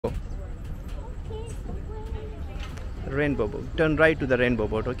Rainbow boat. Turn right to the rainbow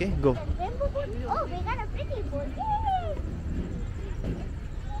boat, okay? Go. Rainbow boat? Oh, we got a pretty boat. Yay!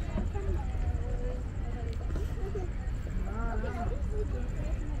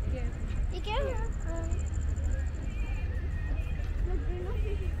 Be careful.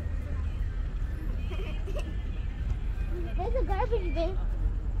 There's a garbage bin.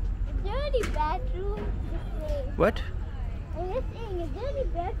 A dirty bathroom. What? I'm just saying, a dirty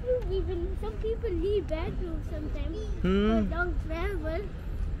bathroom. Even some people leave bathrooms sometimes for long travel.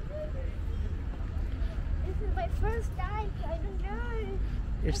 This is my first time, so I don't know.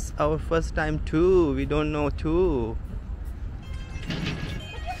 It's our first time too. We don't know too.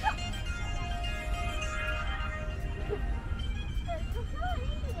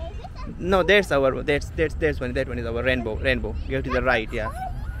 No, that's one. That one is our rainbow. Rainbow. Go to the right, yeah.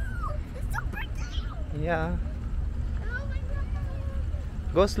 It's so pretty. Yeah. Oh my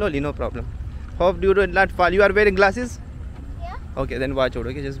god. Go slowly, no problem. Hope you do not fall. You are wearing glasses? Yeah? Okay, then watch out.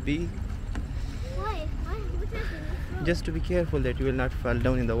 Okay, just be. Why? What's happening? Just to be careful that you will not fall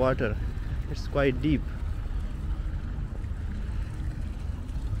down in the water. It's quite deep.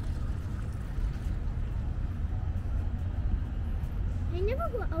 I never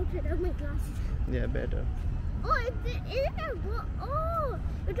go out without my glasses. Yeah, better. Oh, isn't that a boat? Oh,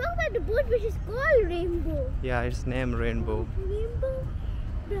 you're talking about the boat which is called Rainbow. Yeah, it's named Rainbow. Rainbow?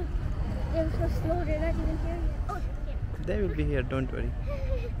 They're so slow, they're not even here yet. Oh, yeah. They will be here, don't worry.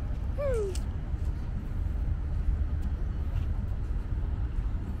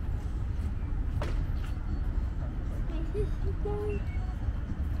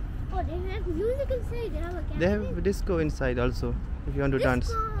 Oh, they have music inside. They have a cafe. They have disco inside also, if you want to dance.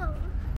 Disco.